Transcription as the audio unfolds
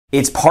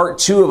It's part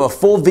 2 of a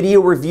full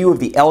video review of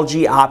the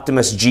LG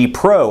Optimus G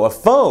Pro, a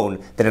phone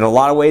that in a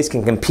lot of ways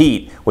can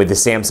compete with the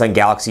Samsung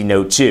Galaxy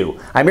Note 2.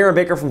 I'm Aaron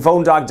Baker from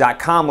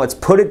PhoneDog.com. Let's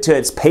put it to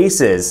its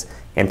paces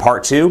in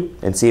part 2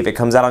 and see if it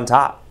comes out on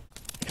top.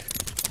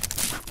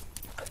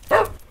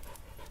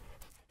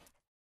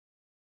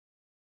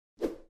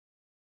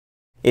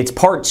 It's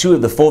part 2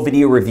 of the full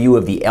video review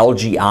of the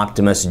LG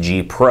Optimus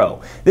G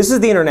Pro. This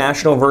is the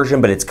international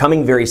version, but it's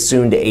coming very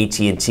soon to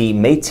AT&T,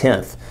 May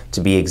 10th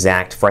to be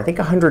exact, for I think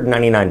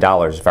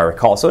 $199 if I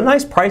recall. So a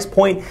nice price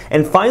point,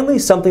 and finally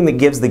something that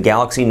gives the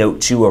Galaxy Note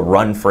 2 a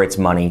run for its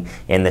money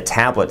in the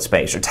tablet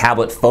space, or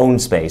tablet phone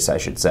space I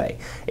should say.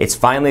 It's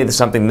finally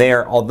something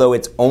there, although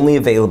it's only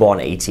available on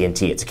AT&T.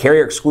 It's a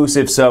carrier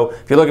exclusive, so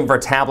if you're looking for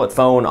a tablet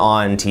phone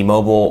on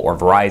T-Mobile or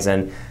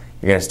Verizon,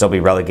 you're going to still be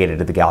relegated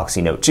to the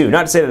Galaxy Note 2.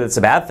 Not to say that it's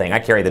a bad thing. I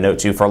carried the Note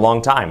 2 for a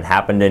long time and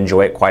happen to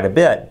enjoy it quite a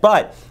bit.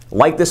 But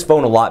like this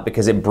phone a lot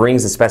because it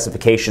brings the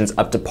specifications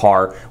up to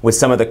par with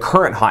some of the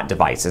current hot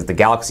devices, the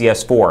Galaxy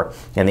S4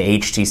 and the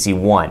HTC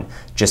One,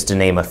 just to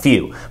name a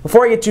few.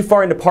 Before I get too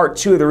far into part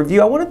 2 of the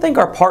review, I want to thank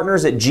our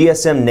partners at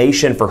GSM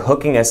Nation for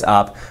hooking us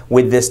up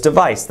with this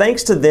device.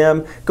 Thanks to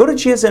them, go to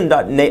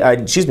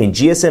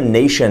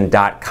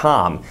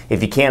gsmnation.com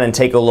if you can and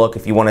take a look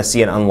if you want to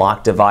see an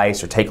unlocked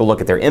device or take a look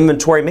at their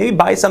inventory. Maybe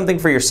buy something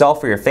for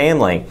yourself or your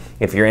family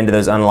if you're into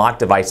those unlocked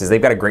devices.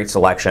 They've got a great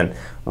selection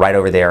right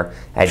over there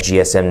at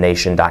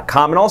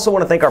gsmnation.com. And also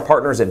want to thank our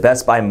partners at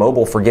Best Buy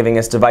Mobile for giving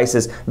us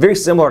devices very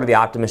similar to the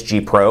Optimus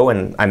G Pro,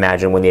 and I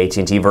imagine when the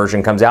AT&T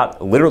version comes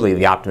out, literally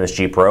the Optimus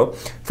G Pro,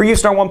 for use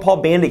in our One Paw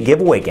Bandit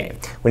giveaway game.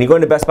 When you go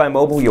into Best Buy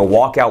Mobile, you'll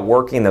walk out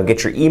working, they'll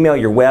get your email,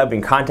 your web,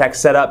 and contacts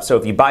set up. So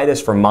if you buy this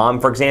for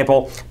mom, for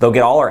example, they'll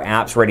get all our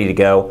apps ready to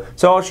go.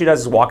 So all she does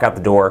is walk out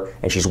the door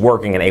and she's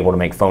working and able to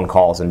make phone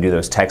calls and do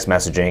those text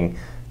messaging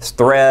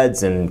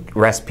threads and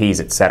recipes,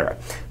 etc.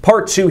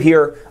 Part 2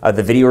 here of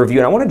the video review,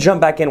 and I want to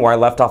jump back in where I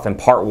left off in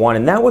part 1,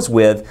 and that was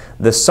with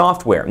the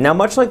software. Now,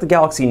 much like the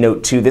Galaxy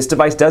Note 2, this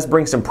device does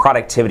bring some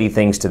productivity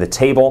things to the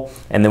table,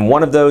 and then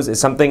one of those is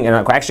something, and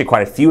actually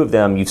quite a few of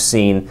them you've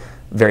seen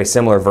very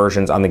similar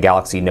versions on the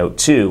Galaxy Note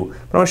 2,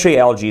 but I want to show you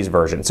LG's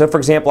version. So for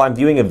example, I'm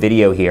viewing a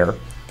video here.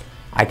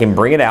 I can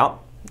bring it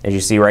out, as you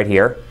see right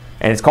here,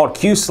 and it's called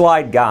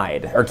Q-Slide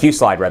Guide, or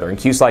Q-Slide rather, and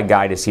Q-Slide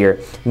Guide is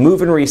here.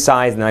 Move and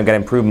resize, and then I've got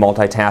improved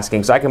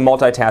multitasking, so I can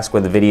multitask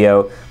with the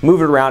video,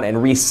 move it around, and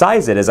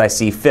resize it as I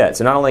see fit.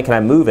 So not only can I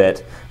move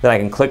it, then I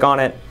can click on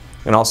it,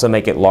 and also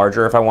make it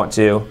larger if I want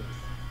to,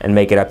 and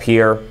make it up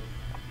here,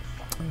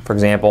 for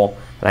example,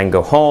 and I can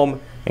go home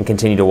and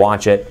continue to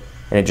watch it,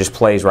 and it just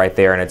plays right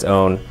there in its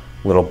own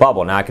little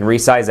bubble. Now I can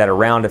resize that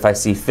around if I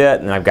see fit,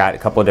 and I've got a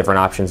couple of different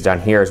options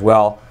down here as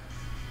well.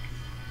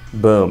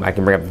 Boom, I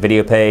can bring up the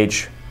video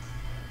page,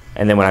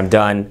 and then when I'm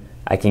done,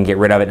 I can get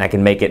rid of it and I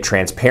can make it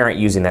transparent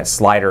using that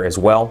slider as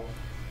well.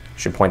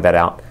 Should point that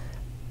out.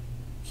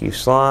 Q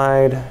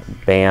slide,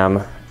 bam,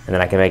 and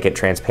then I can make it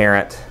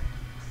transparent.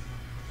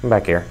 Come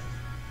back here.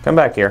 Come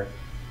back here.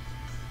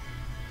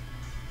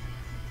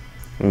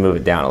 Move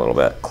it down a little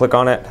bit. Click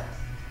on it.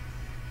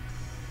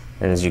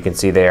 And as you can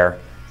see there,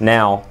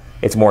 now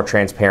it's more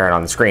transparent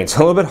on the screen. So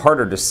a little bit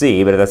harder to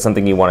see, but if that's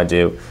something you want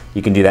to do,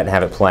 you can do that and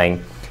have it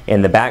playing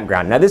in the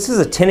background. Now this is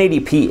a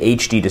 1080p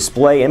HD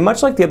display, and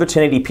much like the other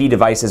 1080p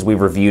devices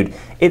we've reviewed,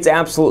 it's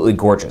absolutely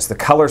gorgeous. The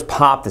colors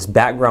pop. This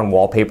background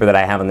wallpaper that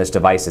I have on this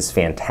device is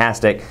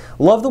fantastic.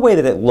 Love the way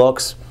that it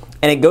looks,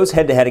 and it goes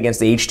head to head against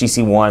the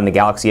HTC One, the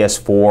Galaxy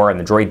S4, and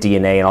the Droid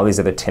DNA, and all these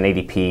other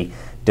 1080p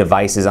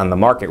devices on the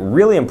market.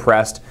 Really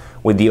impressed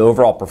with the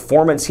overall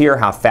performance here,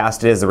 how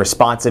fast it is. The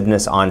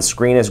responsiveness on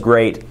screen is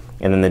great,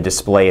 and then the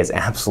display is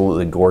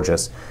absolutely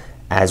gorgeous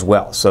as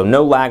well. So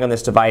no lag on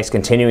this device.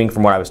 Continuing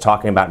from what I was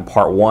talking about in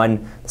part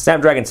 1, the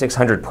Snapdragon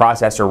 600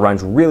 processor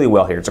runs really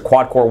well here. It's a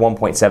quad-core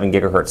 1.7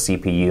 gigahertz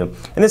CPU,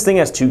 and this thing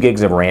has 2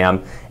 gigs of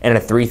RAM and a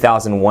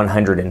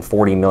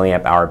 3,140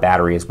 milliamp hour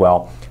battery as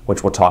well,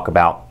 which we'll talk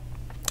about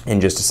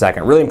in just a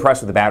second. Really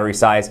impressed with the battery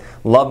size.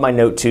 Love my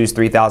Note 2's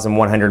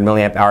 3,100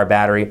 milliamp hour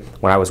battery.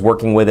 When I was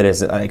working with it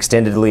as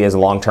extendedly as a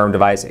long-term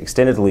device,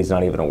 extendedly is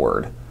not even a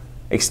word.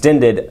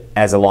 Extended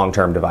as a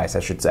long-term device, I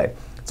should say.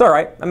 It's all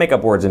right. I make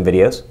up words in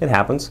videos. It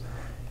happens.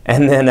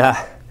 And then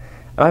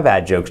my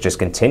bad jokes just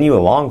continue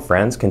along,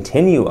 friends.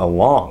 Continue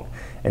along.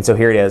 And so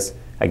here it is.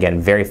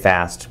 Again, very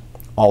fast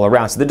all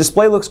around. So the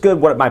display looks good.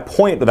 What my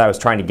point that I was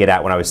trying to get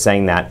at when I was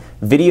saying that,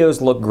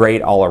 videos look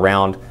great all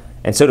around,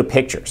 and so do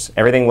pictures.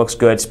 Everything looks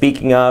good.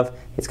 Speaking of,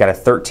 it's got a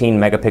 13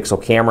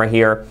 megapixel camera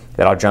here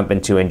that I'll jump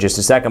into in just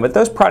a second. But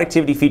those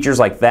productivity features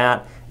like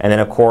that, and then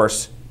of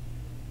course,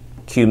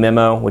 Q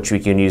Memo, which you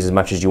can use as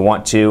much as you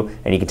want to,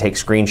 and you can take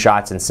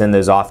screenshots and send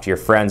those off to your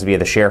friends via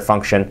the share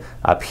function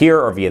up here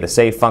or via the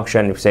save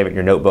function. You save it in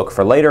your notebook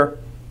for later,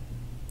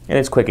 and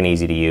it's quick and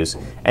easy to use.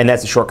 And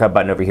that's the shortcut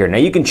button over here. Now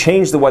you can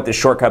change what the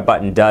shortcut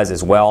button does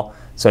as well.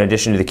 So in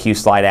addition to the Q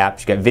Slide apps,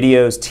 you got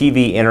videos,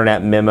 TV,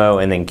 internet, memo,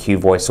 and then Q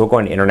Voice. So we'll go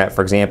into internet,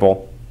 for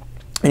example.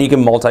 And you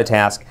can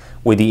multitask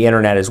with the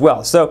internet as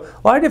well. So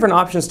a lot of different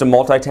options to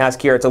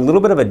multitask here. It's a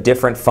little bit of a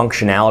different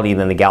functionality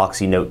than the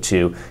Galaxy Note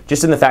 2,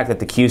 just in the fact that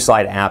the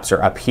Q-Slide apps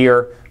are up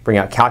here. Bring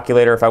out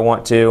calculator if I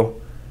want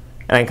to,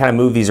 and I can kind of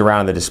move these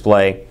around in the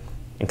display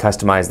and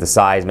customize the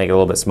size, make it a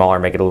little bit smaller,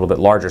 make it a little bit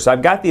larger. So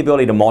I've got the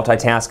ability to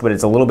multitask, but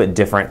it's a little bit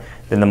different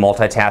than the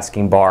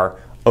multitasking bar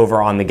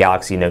over on the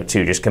Galaxy Note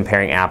 2, just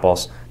comparing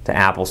apples to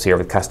apples here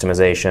with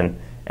customization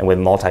and with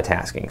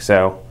multitasking.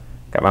 So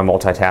got my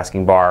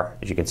multitasking bar,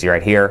 as you can see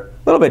right here, a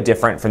little bit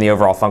different from the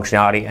overall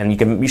functionality,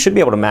 and you should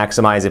be able to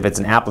maximize, if it's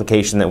an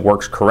application that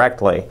works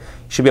correctly,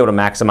 you should be able to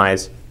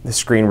maximize the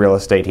screen real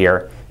estate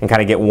here and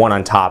kind of get one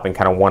on top and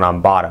kind of one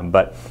on bottom.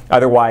 But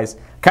otherwise,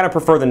 kind of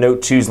prefer the Note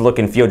 2's look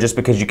and feel just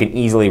because you can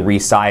easily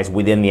resize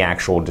within the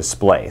actual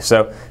display.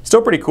 So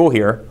still pretty cool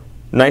here.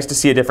 Nice to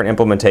see a different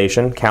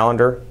implementation.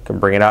 Calendar, can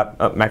bring it up.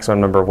 Oh,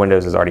 maximum number of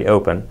windows is already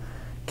open.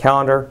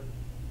 Calendar,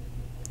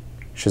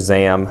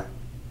 Shazam,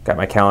 got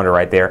my calendar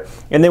right there.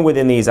 And then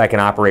within these, I can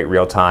operate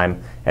real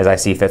time as I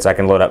see fit. So I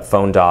can load up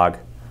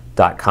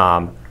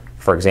phonedog.com,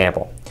 for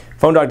example.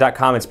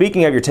 phonedog.com, and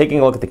speaking of, you're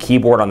taking a look at the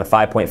keyboard on the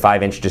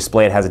 5.5-inch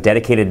display. It has a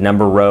dedicated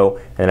number row,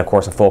 and then of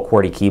course a full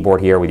QWERTY keyboard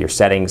here with your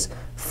settings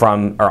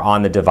from or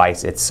on the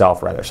device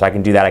itself, rather. So I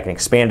can do that. I can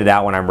expand it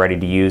out when I'm ready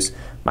to use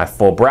my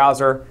full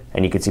browser,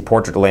 and you can see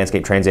portrait to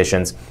landscape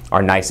transitions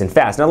are nice and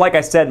fast. Now, like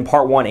I said in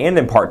part 1 and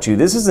in part 2,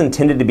 this is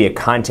intended to be a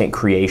content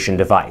creation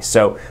device.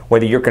 So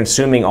whether you're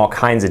consuming all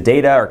kinds of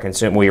data or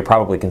well, you're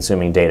probably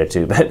consuming data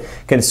too, but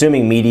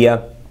consuming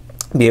media,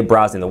 be it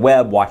browsing the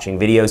web, watching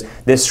videos,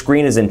 this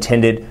screen is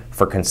intended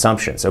for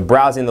consumption. So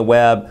browsing the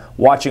web,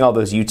 watching all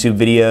those YouTube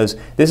videos,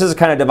 this is the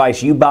kind of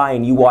device you buy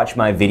and you watch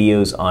my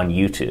videos on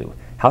YouTube.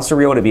 How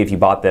surreal would it be if you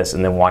bought this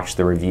and then watched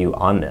the review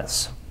on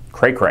this?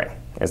 Cray cray,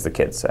 as the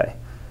kids say.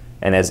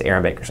 And as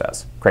Aaron Baker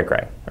says, cray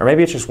cray. Or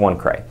maybe it's just one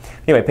cray.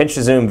 Anyway, pinch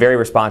to zoom, very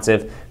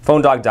responsive.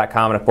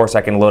 phonedog.com, and of course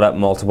I can load up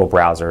multiple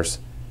browser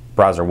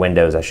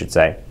windows, I should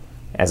say,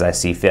 as I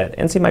see fit,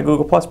 and see my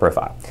Google Plus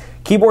profile.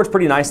 Keyboard's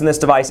pretty nice in this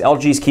device.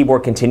 LG's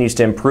keyboard continues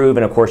to improve,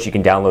 and of course you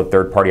can download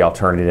third-party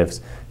alternatives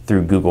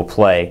through Google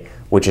Play,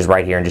 which is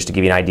right here. And just to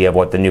give you an idea of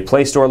what the new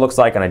Play Store looks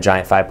like on a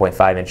giant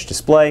 5.5-inch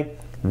display,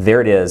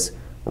 there it is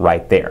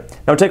right there.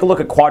 Now take a look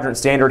at quadrant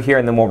standard here,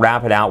 and then we'll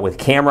wrap it out with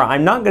camera.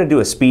 I'm not going to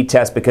do a speed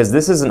test because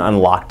this is an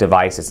unlocked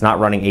device. It's not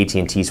running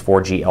AT&T's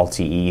 4G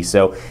LTE,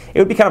 so it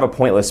would be kind of a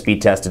pointless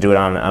speed test to do it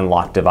on an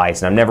unlocked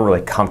device, and I'm never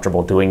really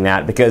comfortable doing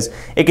that because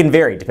it can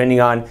vary depending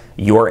on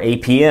your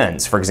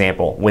APNs, for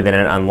example, within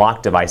an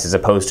unlocked device as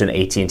opposed to an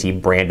AT&T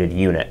branded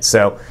unit.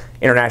 So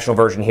international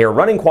version here,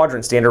 running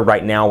quadrant standard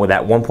right now with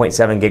that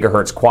 1.7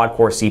 gigahertz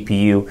quad-core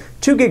CPU,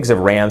 2 gigs of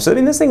RAM. So I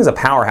mean, this thing is a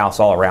powerhouse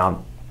all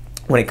around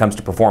when it comes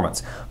to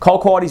performance. Call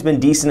quality's been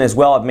decent as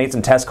well. I've made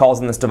some test calls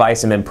on this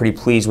device and been pretty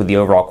pleased with the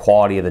overall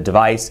quality of the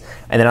device.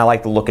 And then I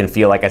like the look and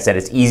feel. Like I said,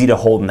 it's easy to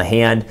hold in the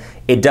hand.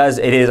 It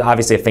is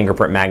obviously a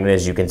fingerprint magnet,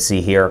 as you can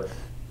see here,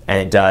 and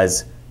it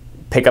does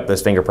pick up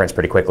those fingerprints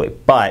pretty quickly,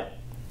 but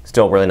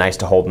still really nice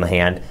to hold in the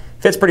hand.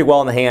 Fits pretty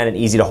well in the hand and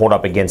easy to hold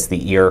up against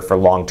the ear for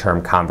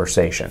long-term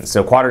conversations.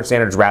 So quadrant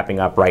standard's wrapping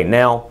up right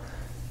now,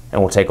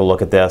 and we'll take a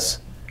look at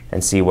this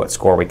and see what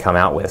score we come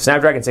out with.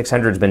 Snapdragon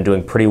 600 has been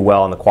doing pretty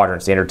well in the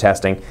quadrant standard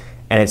testing,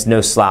 and it's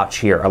no slouch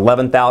here.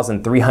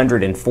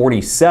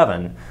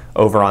 11,347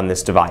 over on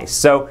this device.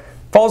 So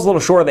falls a little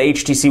short of the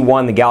HTC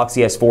One, the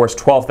Galaxy S4's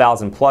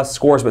 12,000 plus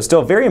scores, but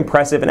still very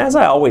impressive. And as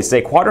I always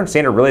say, quadrant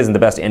standard really isn't the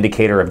best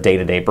indicator of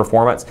day-to-day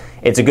performance.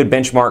 It's a good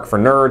benchmark for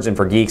nerds and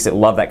for geeks that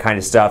love that kind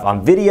of stuff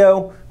on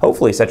video,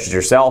 hopefully such as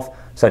yourself,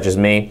 such as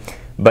me.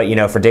 But you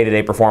know, for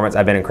day-to-day performance,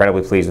 I've been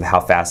incredibly pleased with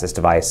how fast this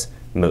device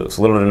moves.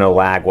 Little to no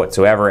lag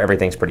whatsoever.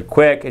 Everything's pretty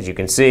quick, as you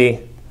can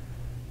see.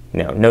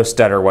 No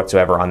stutter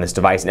whatsoever on this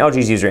device. And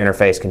LG's user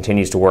interface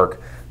continues to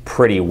work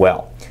pretty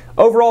well.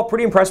 Overall,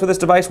 pretty impressed with this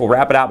device. We'll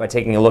wrap it out by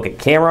taking a look at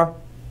camera.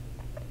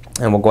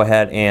 And we'll go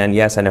ahead and,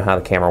 yes, I know how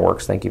the camera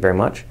works. Thank you very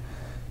much.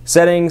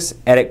 Settings,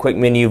 edit, quick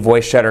menu,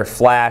 voice shutter,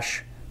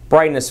 flash,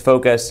 brightness,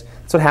 focus.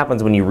 That's what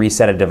happens when you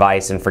reset a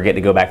device and forget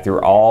to go back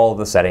through all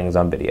the settings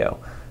on video.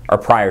 Or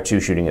prior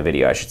to shooting a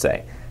video, I should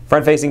say.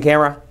 Front-facing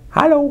camera,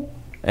 hello.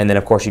 And then,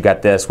 of course, you've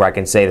got this where I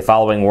can say the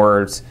following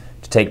words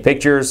to take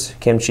pictures: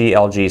 kimchi,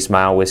 LG,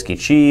 smile, whiskey,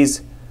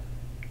 cheese.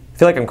 I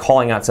feel like I'm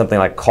calling out something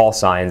like call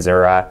signs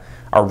or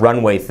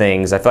runway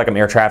things. I feel like I'm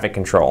air traffic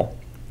control.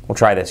 We'll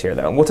try this here,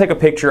 though. We'll take a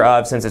picture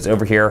of, since it's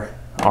over here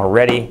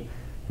already,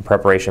 in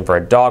preparation for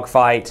a dog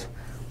fight.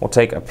 We'll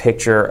take a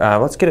picture.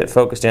 Let's get it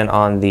focused in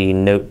on the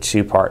Note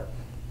 2 part.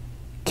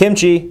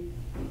 Kimchi.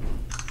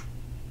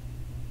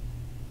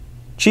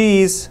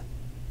 Cheese.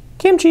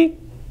 Kimchi.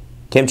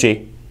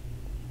 Kimchi.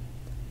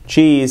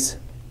 Cheese,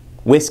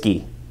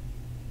 whiskey,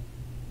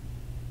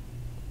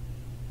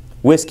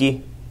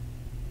 whiskey,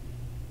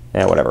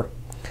 yeah, whatever.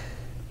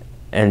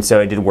 And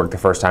so it did work the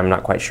first time. I'm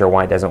not quite sure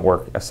why it doesn't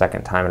work a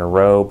second time in a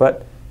row,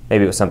 but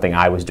maybe it was something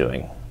I was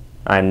doing.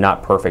 I'm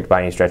not perfect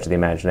by any stretch of the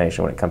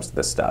imagination when it comes to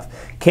this stuff.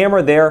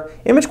 Camera there,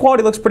 image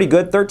quality looks pretty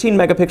good. 13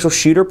 megapixel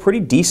shooter, pretty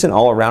decent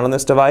all around on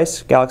this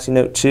device. Galaxy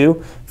Note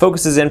 2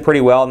 focuses in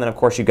pretty well, and then of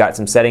course you've got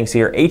some settings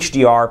here: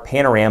 HDR,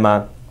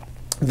 panorama,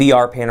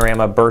 VR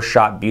panorama, burst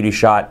shot, beauty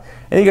shot,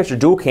 and then you got your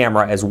dual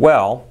camera as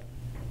well.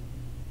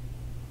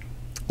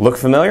 Look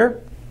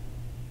familiar?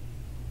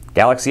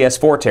 Galaxy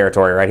S4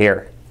 territory right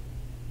here.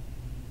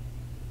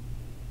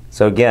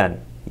 So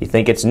again, you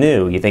think it's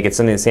new, you think it's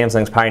something that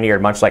Samsung's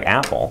pioneered, much like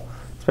Apple.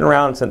 It's been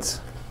around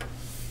since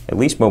at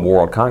least Mobile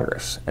World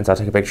Congress. And so I'll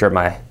take a picture of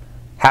my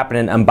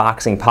happening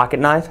unboxing pocket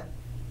knife,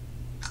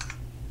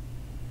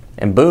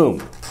 and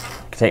boom,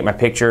 I can take my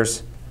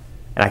pictures,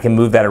 and I can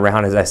move that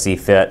around as I see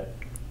fit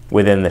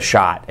within the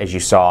shot, as you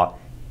saw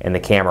in the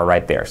camera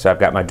right there. So I've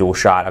got my dual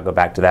shot, I'll go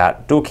back to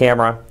that, dual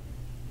camera,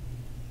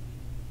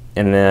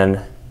 and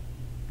then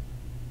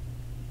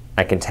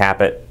I can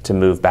tap it to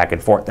move back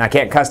and forth. Now, I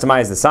can't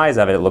customize the size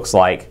of it, it looks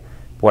like.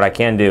 What I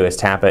can do is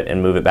tap it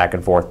and move it back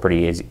and forth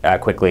pretty easy,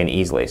 quickly and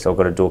easily. So I'll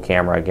go to dual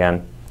camera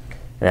again.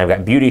 And I've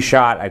got beauty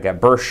shot, I've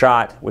got burst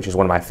shot, which is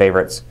one of my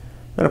favorites.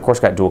 Then of course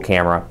got dual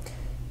camera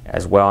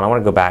as well. And I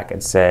want to go back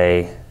and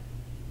say,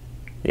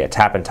 yeah,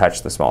 tap and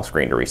touch the small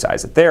screen to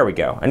resize it. There we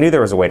go. I knew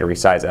there was a way to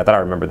resize it. I thought I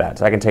remembered that.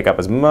 So I can take up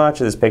as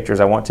much of this picture as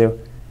I want to.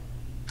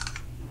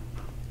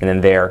 And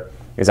then there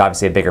is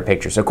obviously a bigger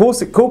picture. So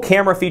cool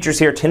camera features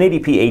here,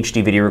 1080p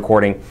HD video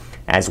recording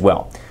as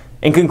well.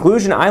 In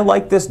conclusion, I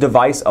like this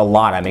device a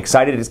lot. I'm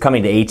excited it's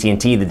coming to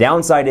AT&T. The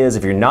downside is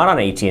if you're not on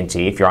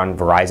AT&T, if you're on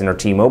Verizon or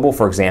T-Mobile,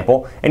 for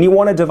example, and you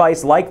want a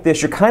device like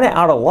this, you're kind of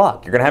out of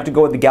luck. You're going to have to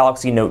go with the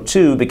Galaxy Note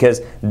 2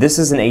 because this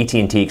is an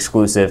AT&T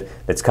exclusive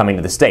that's coming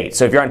to the States.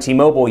 So if you're on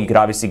T-Mobile, you could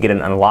obviously get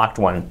an unlocked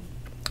one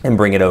and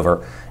bring it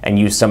over and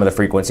use some of the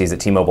frequencies that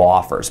T-Mobile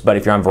offers. But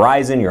if you're on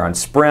Verizon, you're on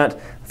Sprint,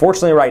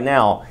 fortunately right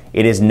now,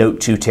 it is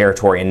Note 2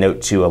 territory and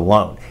Note 2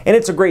 alone. And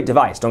it's a great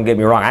device, don't get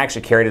me wrong. I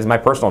actually carried it as my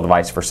personal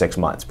device for 6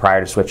 months prior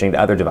to switching to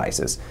other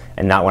devices,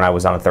 and not when I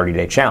was on a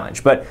 30-day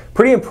challenge. But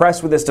pretty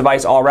impressed with this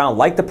device all around.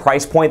 Like the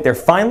price point, they're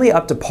finally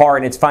up to par,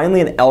 and it's finally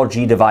an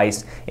LG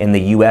device in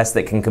the US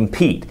that can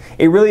compete.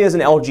 It really is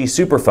an LG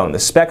superphone. The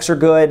specs are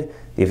good.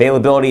 The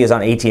availability is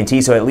on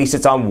AT&T, so at least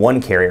it's on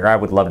one carrier. I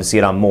would love to see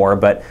it on more,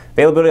 but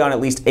availability on at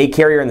least a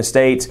carrier in the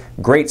States,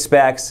 great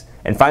specs,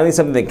 and finally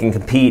something that can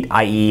compete,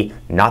 i.e.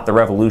 not the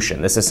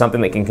Revolution. This is something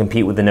that can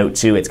compete with the Note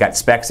 2. It's got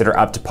specs that are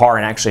up to par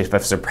and actually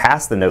have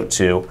surpassed the Note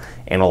 2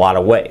 in a lot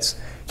of ways.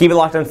 Keep it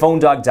locked on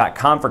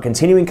PhoneDog.com for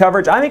continuing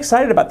coverage. I'm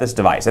excited about this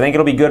device. I think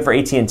it'll be good for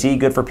AT&T,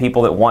 good for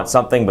people that want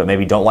something but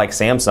maybe don't like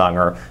Samsung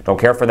or don't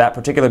care for that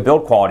particular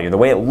build quality or the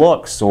way it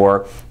looks,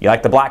 or you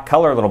like the black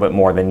color a little bit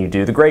more than you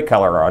do the gray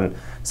color on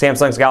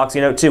Samsung's Galaxy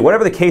Note 2.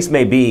 Whatever the case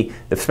may be,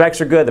 the specs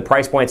are good, the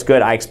price point's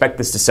good. I expect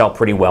this to sell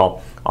pretty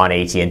well on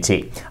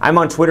AT&T. I'm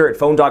on Twitter at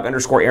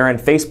PhoneDog_Aaron,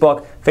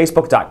 Facebook,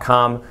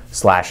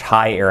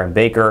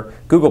 Facebook.com/HiAaronBaker,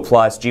 Google+,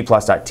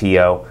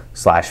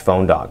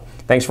 G+.to/PhoneDog.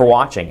 Thanks for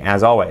watching.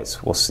 As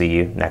always, we'll see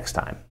you next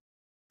time.